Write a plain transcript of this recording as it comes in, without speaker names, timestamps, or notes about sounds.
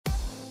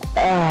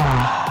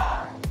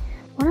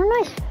What a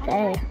nice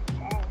day.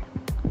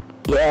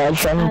 Yeah,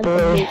 John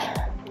boy.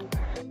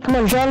 Come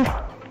on, John.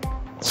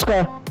 Let's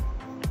go.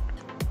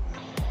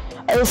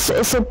 It's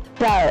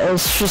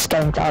just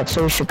getting dark,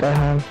 so we should go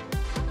home.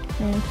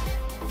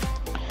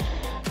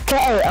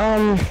 Okay,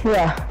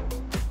 yeah.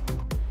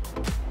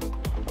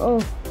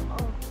 Oh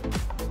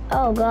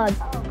God.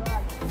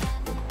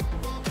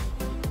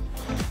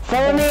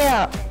 Follow me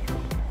out.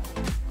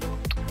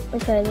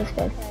 Okay, let's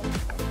go.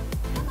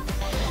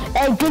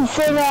 Hey, good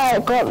thing I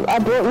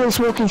brought these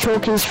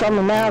walkie-talkies from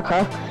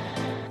America.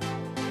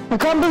 I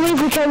can't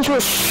believe we came to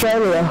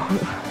Australia.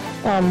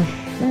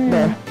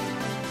 There.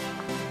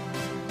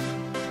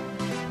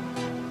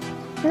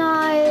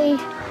 No.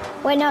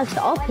 Wait, no, it's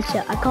the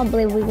opposite. I can't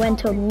believe we went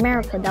to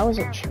America. That was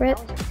a trip.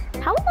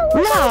 How long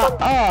was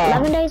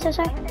that? 11 days or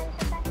so?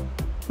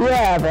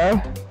 Yeah,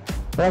 bro.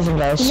 11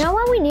 days. You know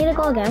what we need to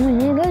go again? We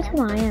need to go to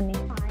Miami.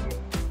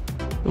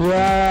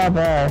 Yeah,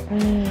 bro.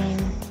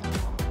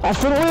 I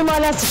think we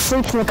might have to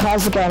sleep in the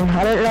cars again.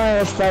 I don't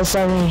know if there's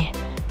any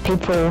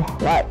people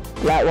like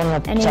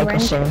want to take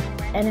us in.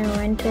 Any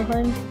rental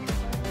home?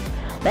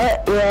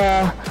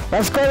 Yeah,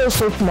 let's go to the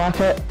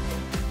supermarket.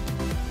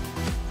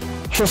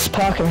 Just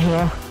park in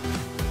here.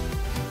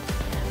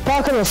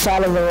 Park on the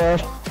side of the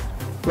road.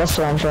 That's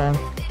what I'm doing.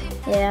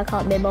 Yeah, I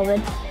can't be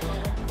bothered.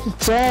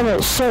 Damn,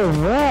 it's so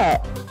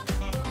wet.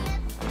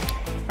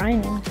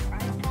 Raining.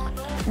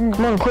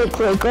 Come on,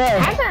 quickly, go. It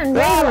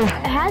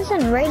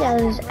hasn't rained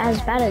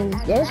as bad as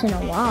this in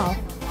a while.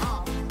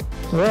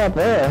 Yeah,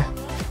 bro.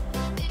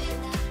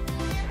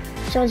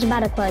 So it's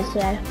about to close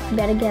today. We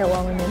better get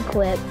what we need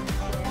quick.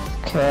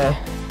 Okay.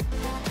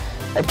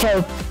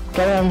 Okay,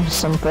 get him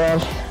some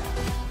bread.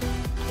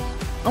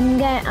 I'm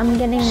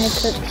getting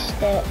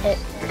the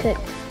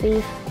cooked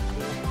beef.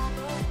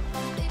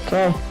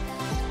 Okay.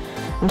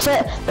 I'm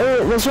set.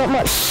 There's not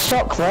much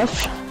stock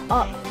left.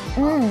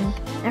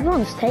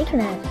 Everyone's taking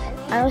it.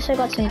 I also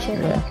got some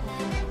chicken.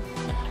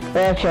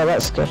 Yeah, okay,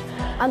 that's good.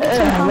 I got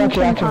some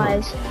pumpkin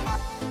pies.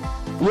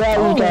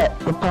 Yeah, you get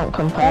the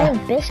pumpkin pie. Oh,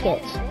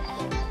 biscuits.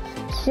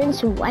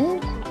 Since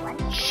when?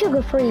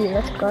 Sugar-free,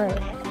 let's go.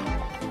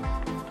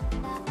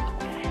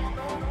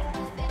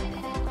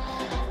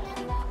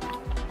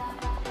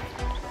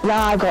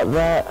 Nah, I got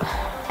that.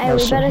 Hey,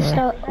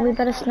 we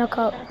better snuck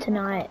up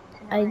tonight.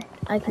 I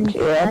can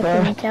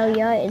tell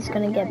you it's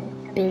gonna get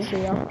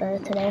busy up there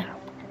today.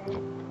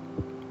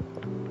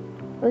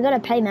 We gotta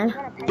pay, man.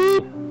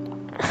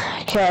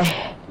 Okay.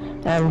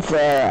 And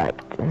there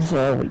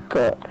we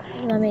go.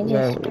 Let me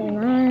just pay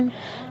mine.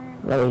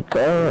 There we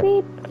go.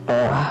 Beep.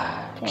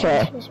 Okay.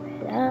 Let's just pay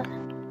that.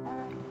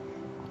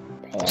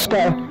 Let's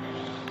go.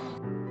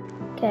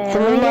 Okay, So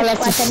we might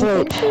have to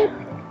sleep. Beep.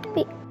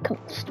 Beep. Come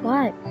on,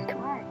 swipe.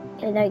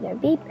 Okay, there you go.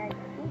 Beep.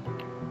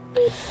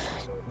 Beep.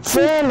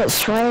 Damn,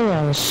 it's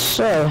raining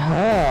so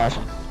hard.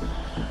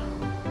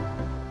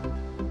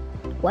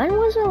 When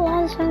was the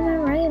last time it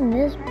rained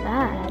this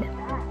bad?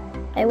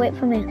 Hey, wait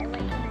for me.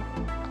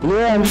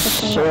 Yeah, I'm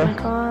sure. My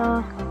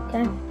car.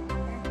 Okay.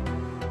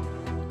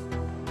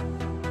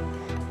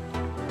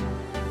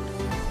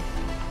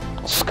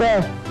 Let's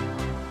go.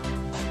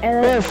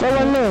 Hey,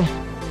 follow me.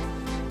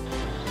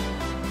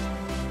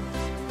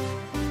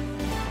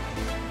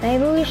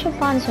 Maybe we should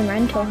find some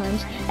rental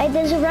homes. Hey,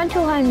 there's a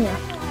rental home here.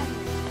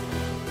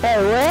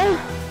 Hey, where?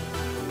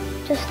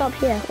 Just stop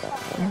here.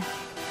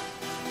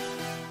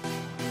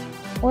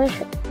 Where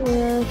should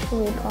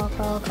we park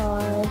our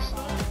cars?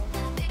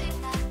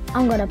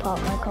 I'm gonna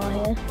park my car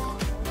here.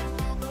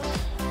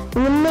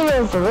 In the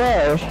middle of the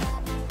road.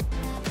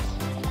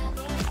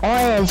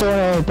 I ain't doing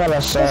any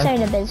better, sir. This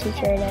ain't a busy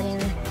trade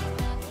anyway.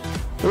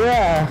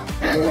 Yeah.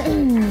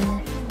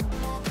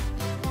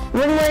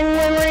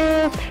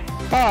 Ring.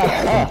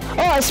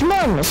 Oh, it's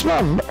Mum.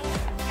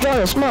 John,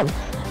 it's Mum.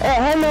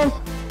 Hey, Mum.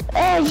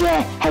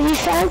 Yeah, have you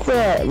found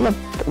the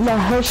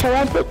hotel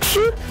I booked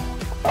you?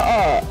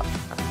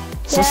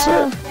 Is this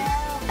it?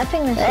 I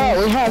think this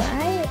is we have.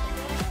 right.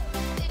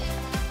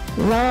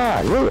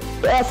 Nah,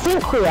 I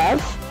think we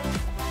have.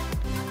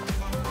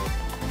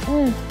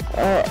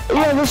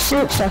 Yeah, this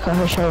looks like a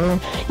hotel room.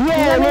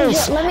 Yeah, it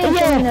is. Let me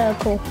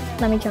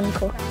join the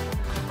call.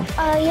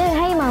 Yeah,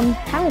 hey Mum,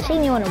 haven't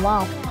seen you in a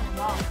while.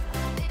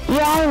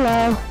 Yeah, I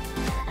know.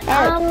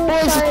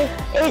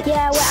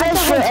 Yeah,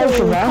 we're at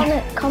the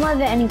hotel. Come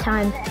over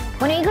anytime.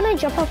 When are you gonna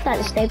drop off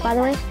that steak, by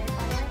the way?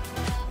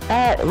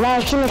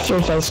 Like in a few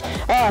days.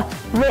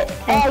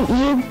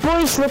 You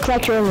boys look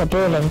like you're in the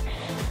building.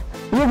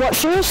 You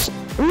watching this?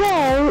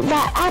 No,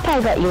 that app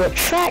I got you, it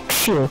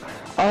tracks you.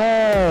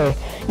 Oh,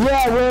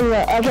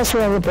 yeah, I guess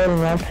we're in the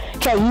building now.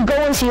 Okay, you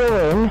go into your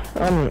room.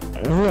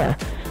 Yeah.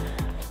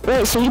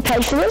 Wait, so you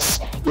paid for this?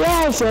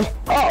 Yeah, I did.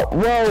 Oh,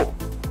 well,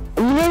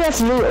 you didn't have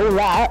to do all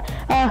that.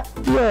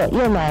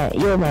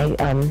 You're my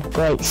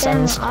great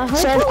sons. So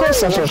of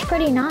course I did. It's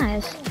pretty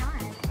nice.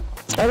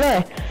 I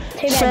know.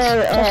 So,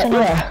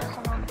 yeah.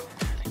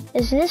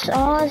 Is this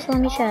ours? Let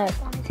me check.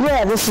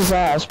 Yeah, this is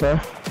ours, bro.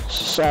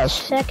 This is ours.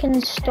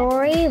 Second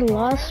story,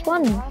 last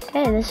one.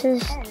 Okay, this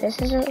is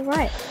it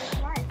right.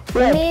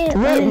 Let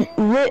me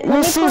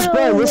this put is all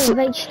bro. the This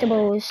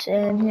vegetables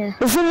in here.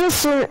 isn't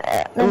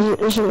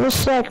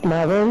this like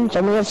my room?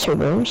 Don't we have 2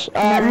 rooms?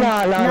 No.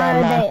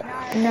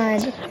 No.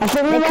 I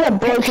think we might have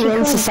broken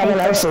into someone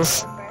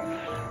else's.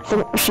 I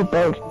think she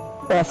broke.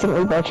 I think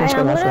we broke into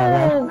another one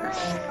now.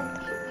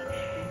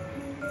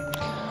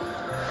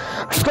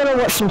 Just gonna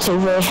watch some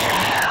TV.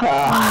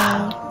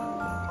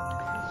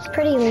 It's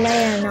pretty late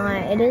at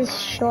night. It is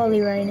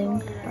surely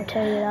raining. I'll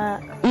tell you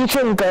that. You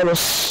can go to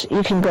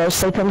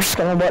sleep. I'm just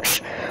gonna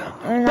watch.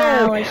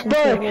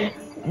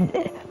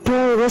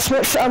 Bro, let's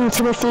watch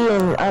Timothy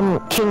and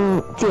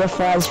King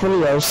DFI's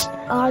videos.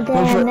 Oh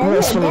damn,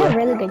 they're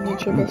really good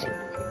YouTubers.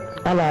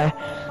 I know.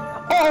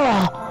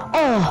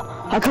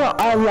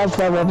 I love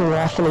their Wobbly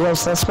Life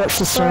videos. Let's watch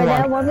this one. Bro,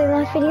 their Wobbly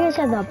Life videos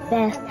are the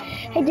best.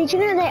 Hey, did you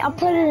know they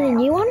uploaded a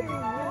new one?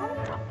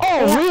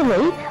 Oh,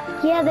 really?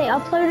 Yeah, they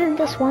uploaded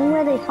this one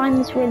where they find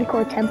this really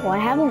cool temple.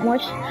 I've only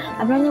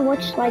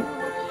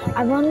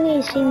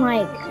seen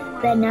like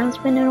the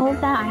announcement and all of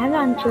that. I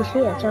haven't actually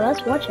seen it, so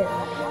let's watch it.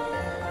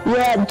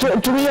 Yeah,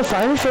 give me your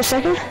phone for a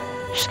second.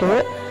 Just give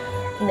it.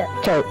 No.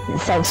 Okay,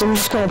 thanks. I'm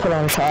just gonna put it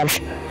on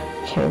charge.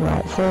 Okay,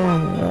 right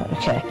there.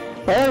 Okay,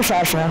 we're on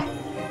charge now.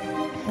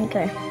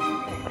 Okay.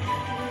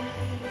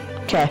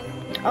 Okay.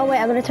 Oh wait,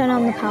 I'm gonna turn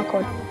on the power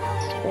cord.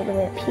 It's all the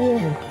way up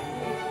here.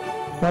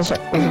 That's it.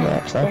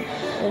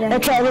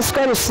 Okay, let's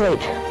go to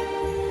sleep.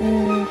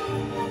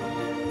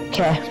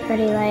 Okay. It's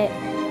pretty late.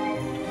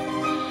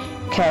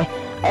 Okay.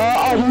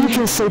 You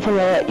can sleep in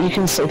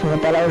the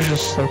bed. I was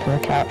just sleeping on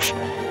the couch.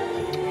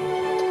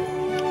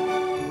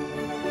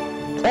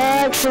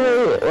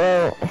 Actually,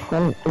 well,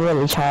 I'm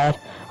really tired.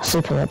 I'll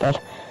sleep in the bed.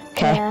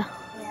 Okay. Yeah.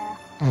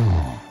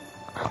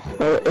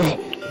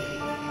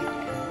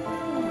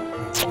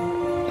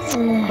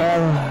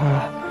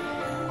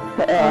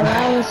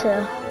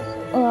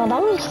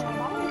 That was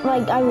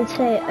like, I would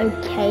say,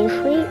 okay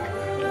sleep.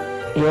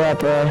 Yeah,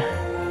 bro.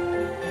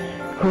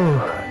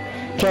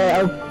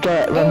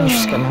 Okay, let me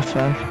just get my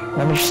phone.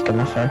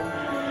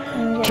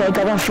 Okay, I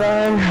got my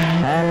phone,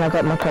 and I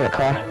got my credit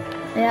card.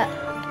 Yeah,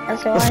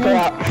 that's all Let's I go need.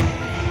 out.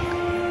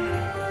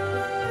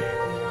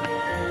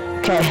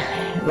 Okay,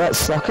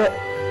 let's lock it.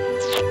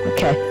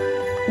 Okay,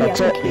 that's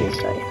it. Keys,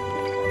 sorry.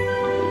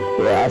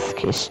 Yeah, that's the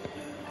keys.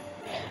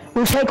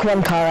 We'll take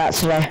one car out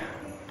today.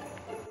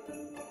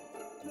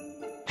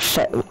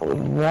 Shit,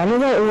 why do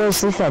they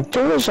always leave their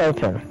doors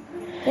open?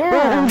 Yeah.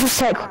 Well, just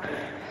take...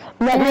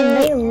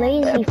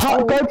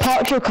 Go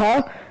park your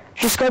car.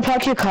 Just go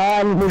park your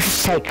car and we'll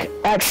just take...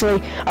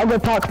 Actually, I'll go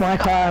park my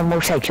car and we'll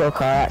take your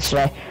car out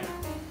today.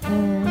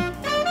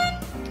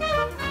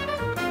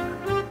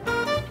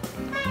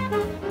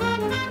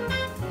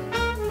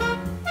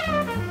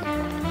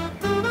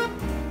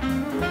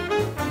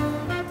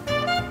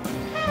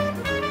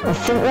 I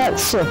think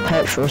that's a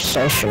petrol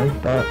station,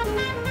 but...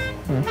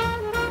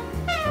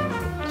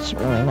 doesn't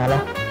really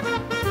matter.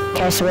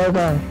 Okay, so where are we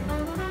going?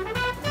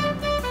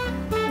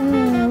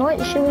 What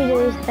should we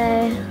do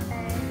today?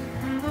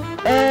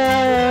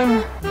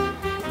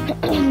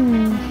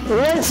 We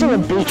went to the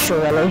beach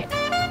already.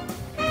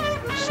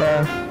 So...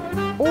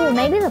 Oh,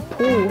 maybe the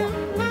pool.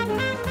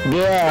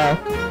 Yeah.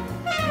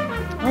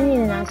 I need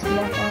a nice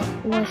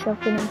wash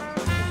up, you know.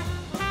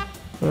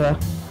 Yeah.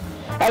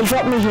 Hey,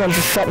 drop me here,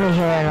 just drop me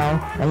here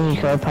and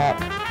you go park.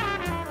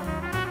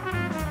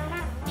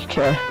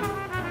 Okay.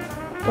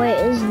 Wait,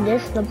 is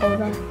this the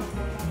boulder?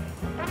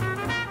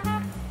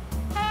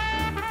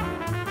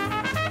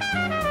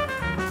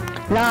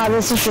 Nah,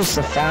 this is just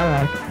a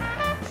fountain.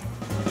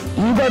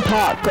 You go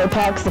park the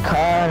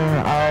car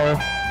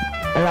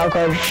and I'll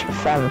go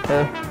find the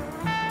pool.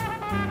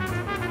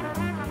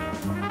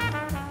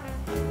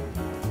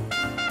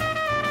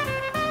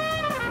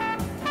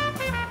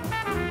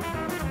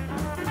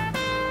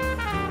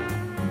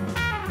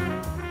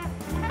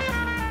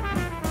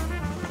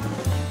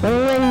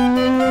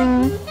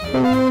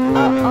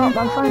 Oh,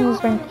 my phone is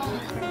ringing.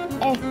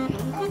 Hey.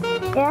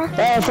 Yeah?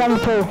 Hey, found the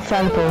pool.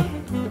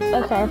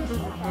 Okay.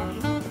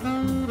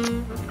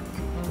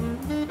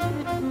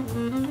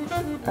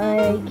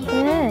 Okay.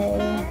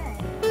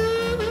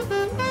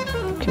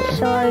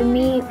 So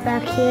meet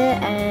back here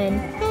and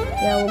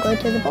yeah, we'll go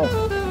to the pool.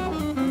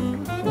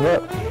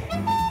 Yep.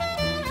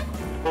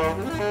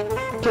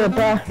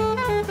 Goodbye.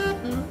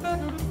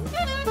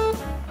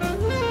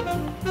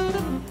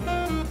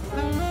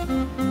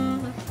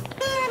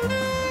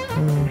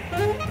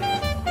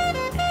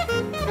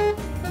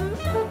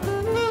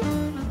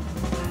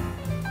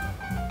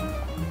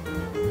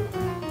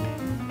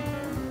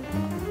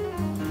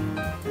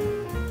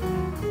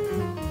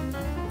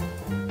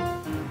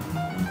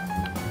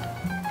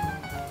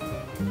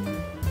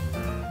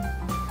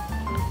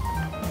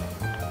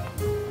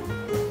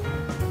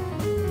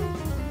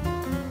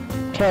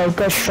 Okay,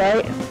 go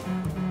straight.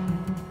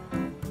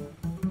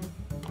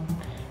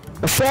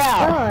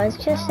 Michelle! Oh, it's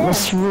just there.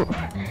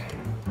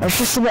 It's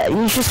just about,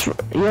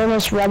 you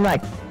almost run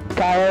that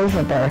guy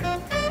over there.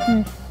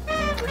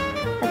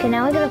 Okay,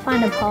 now we gotta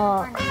find a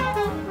park.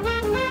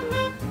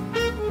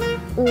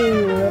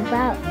 Ooh,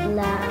 about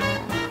that.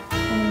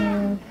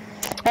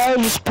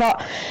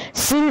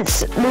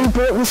 Since we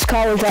bought this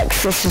car with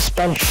extra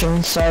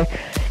suspension, so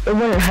it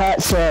wouldn't hurt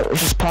to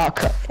just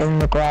park in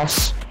the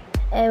grass.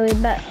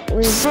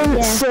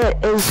 Since it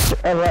is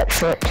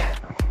electric.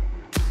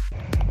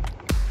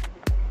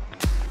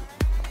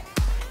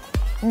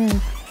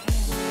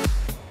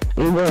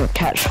 We won't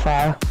catch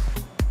fire.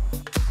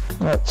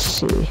 Let's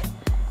see.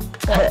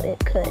 Well, it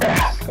could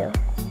still.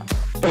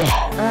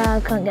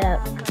 I can't get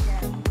up.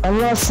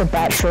 Unless the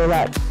battery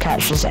that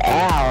catches it.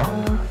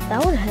 Ow.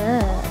 That would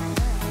hurt.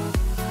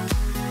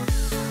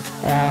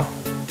 Ow.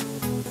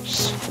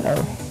 Just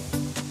fell.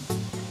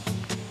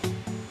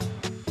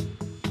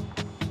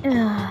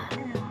 Yeah.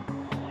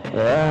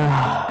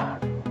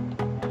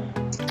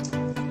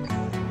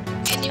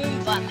 Can you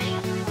invite me?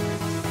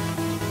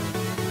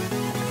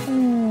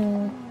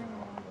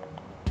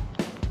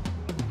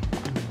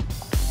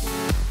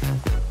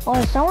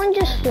 Oh, someone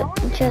just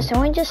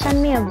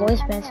send me a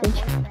voice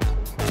message.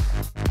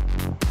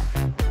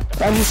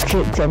 I just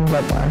clicked in,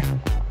 don't worry.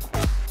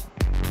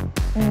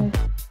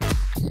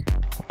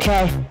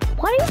 Okay.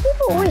 Why do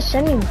people always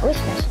send me voice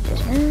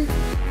messages, man?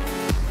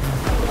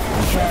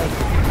 Okay.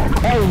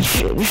 Hey,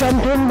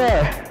 jump in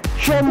there.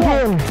 Jump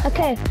in.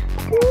 Okay.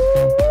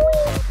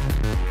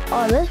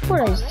 Oh, this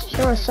one is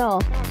sure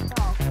soft.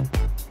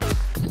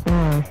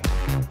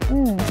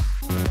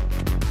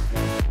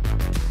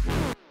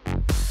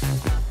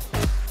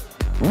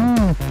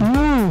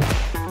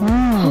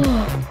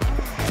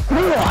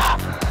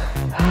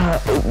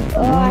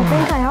 Oh, I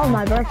think I held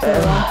my birthday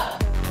wrong.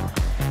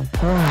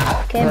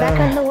 Okay, back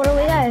in the water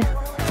we go.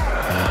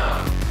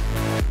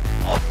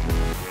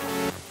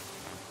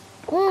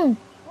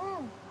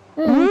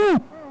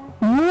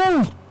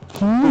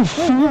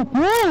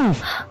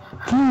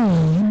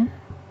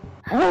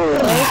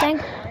 What are you saying?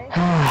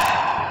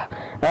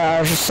 I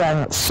was just saying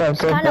it's so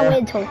good. It's kind of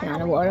weird talking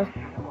out of water.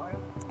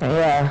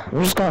 Yeah,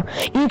 I'm just gonna.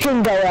 You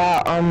can go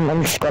out.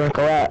 I'm just gonna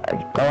go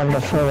out, go under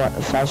for the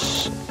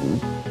first.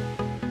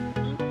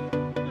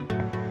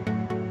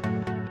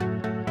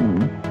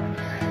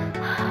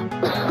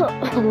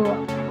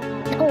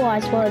 Oh, I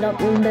swallowed up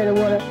a little bit of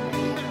water.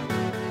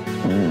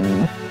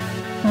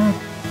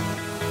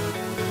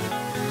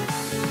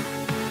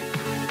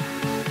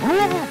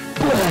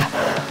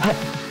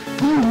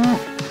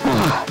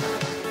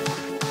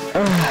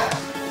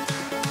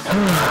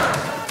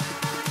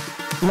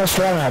 Must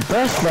run out of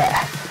breath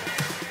there.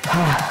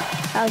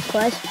 That was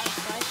close.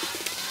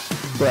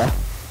 Yeah.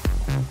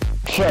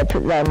 Okay,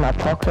 put that in my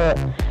pocket.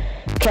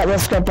 Okay,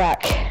 let's go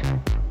back.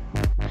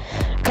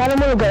 Kinda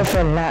wanna go for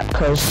a nap,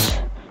 cause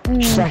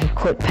just like a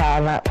quick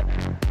power nap.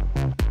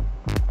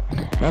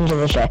 End of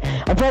the day.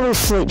 I'll probably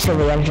sleep till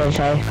the end of the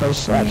day,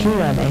 cause like, you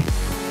know me.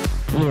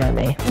 You know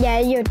me. Yeah,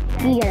 you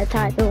get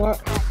tired a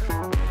lot.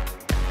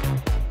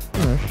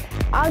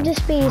 I'll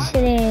just be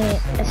sitting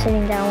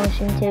down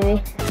watching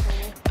TV.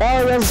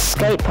 Oh, there's a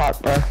skate park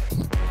there.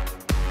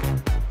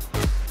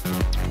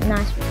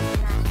 Nice.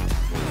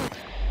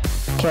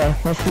 Okay,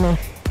 wait for me.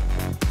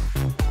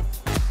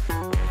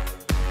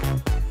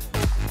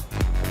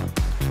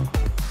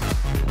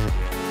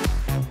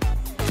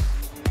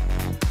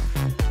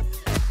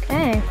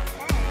 Okay.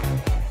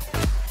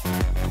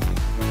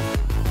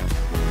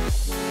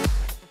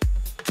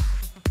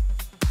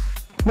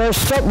 No,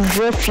 stop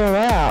drifting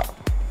out.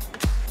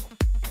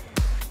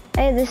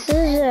 Hey, this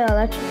is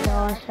electric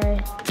car, so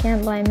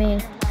can't blame me.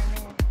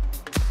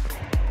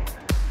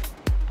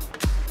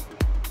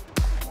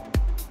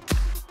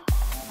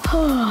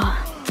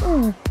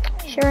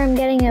 Sure, I'm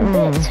getting a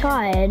bit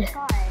tired.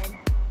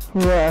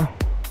 Yeah.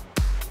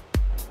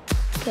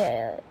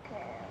 Okay.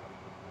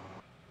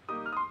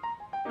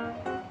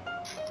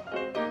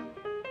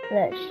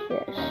 Let's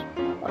just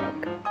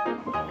plug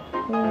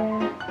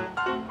here.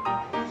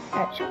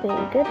 That should be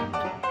good.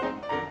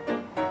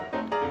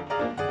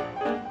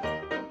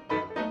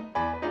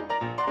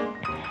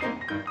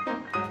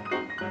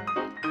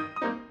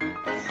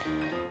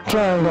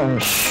 Okay, I'm going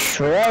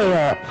straight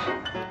up.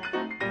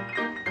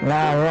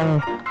 Now run.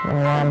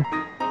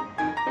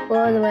 Go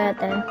all the way out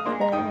there.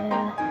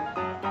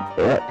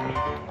 Yep.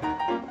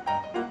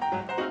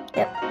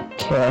 Yep.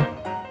 Okay.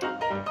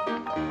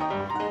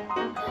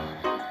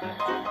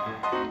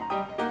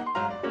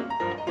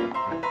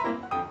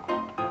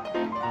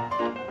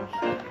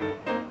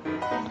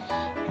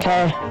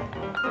 Okay.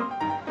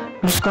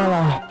 I'm just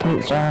gonna put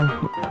it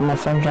down, put my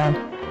phone down.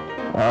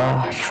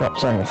 Oh, it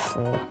drops on the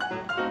floor.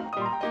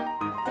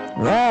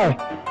 No!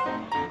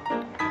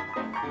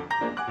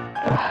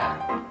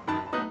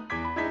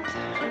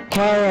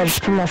 Okay, I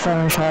just put my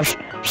phone in charge.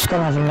 Just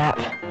gonna have a nap.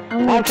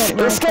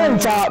 It's getting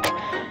dark.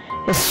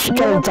 It's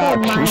getting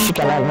dark. You should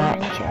get a nap.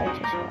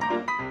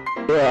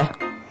 Yeah.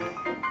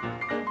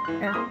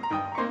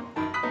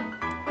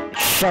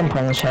 Jump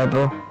on the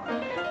table.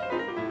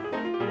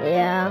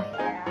 Yeah.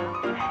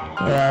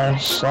 Yeah,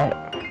 it's like...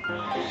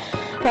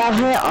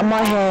 Well,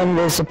 my hand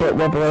is a bit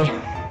wobbly.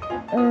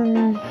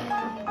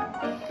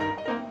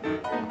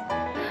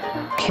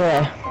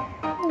 Okay.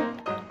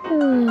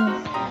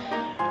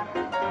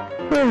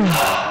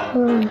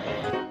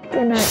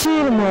 Good night. See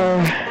you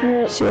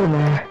tomorrow. See you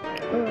tomorrow.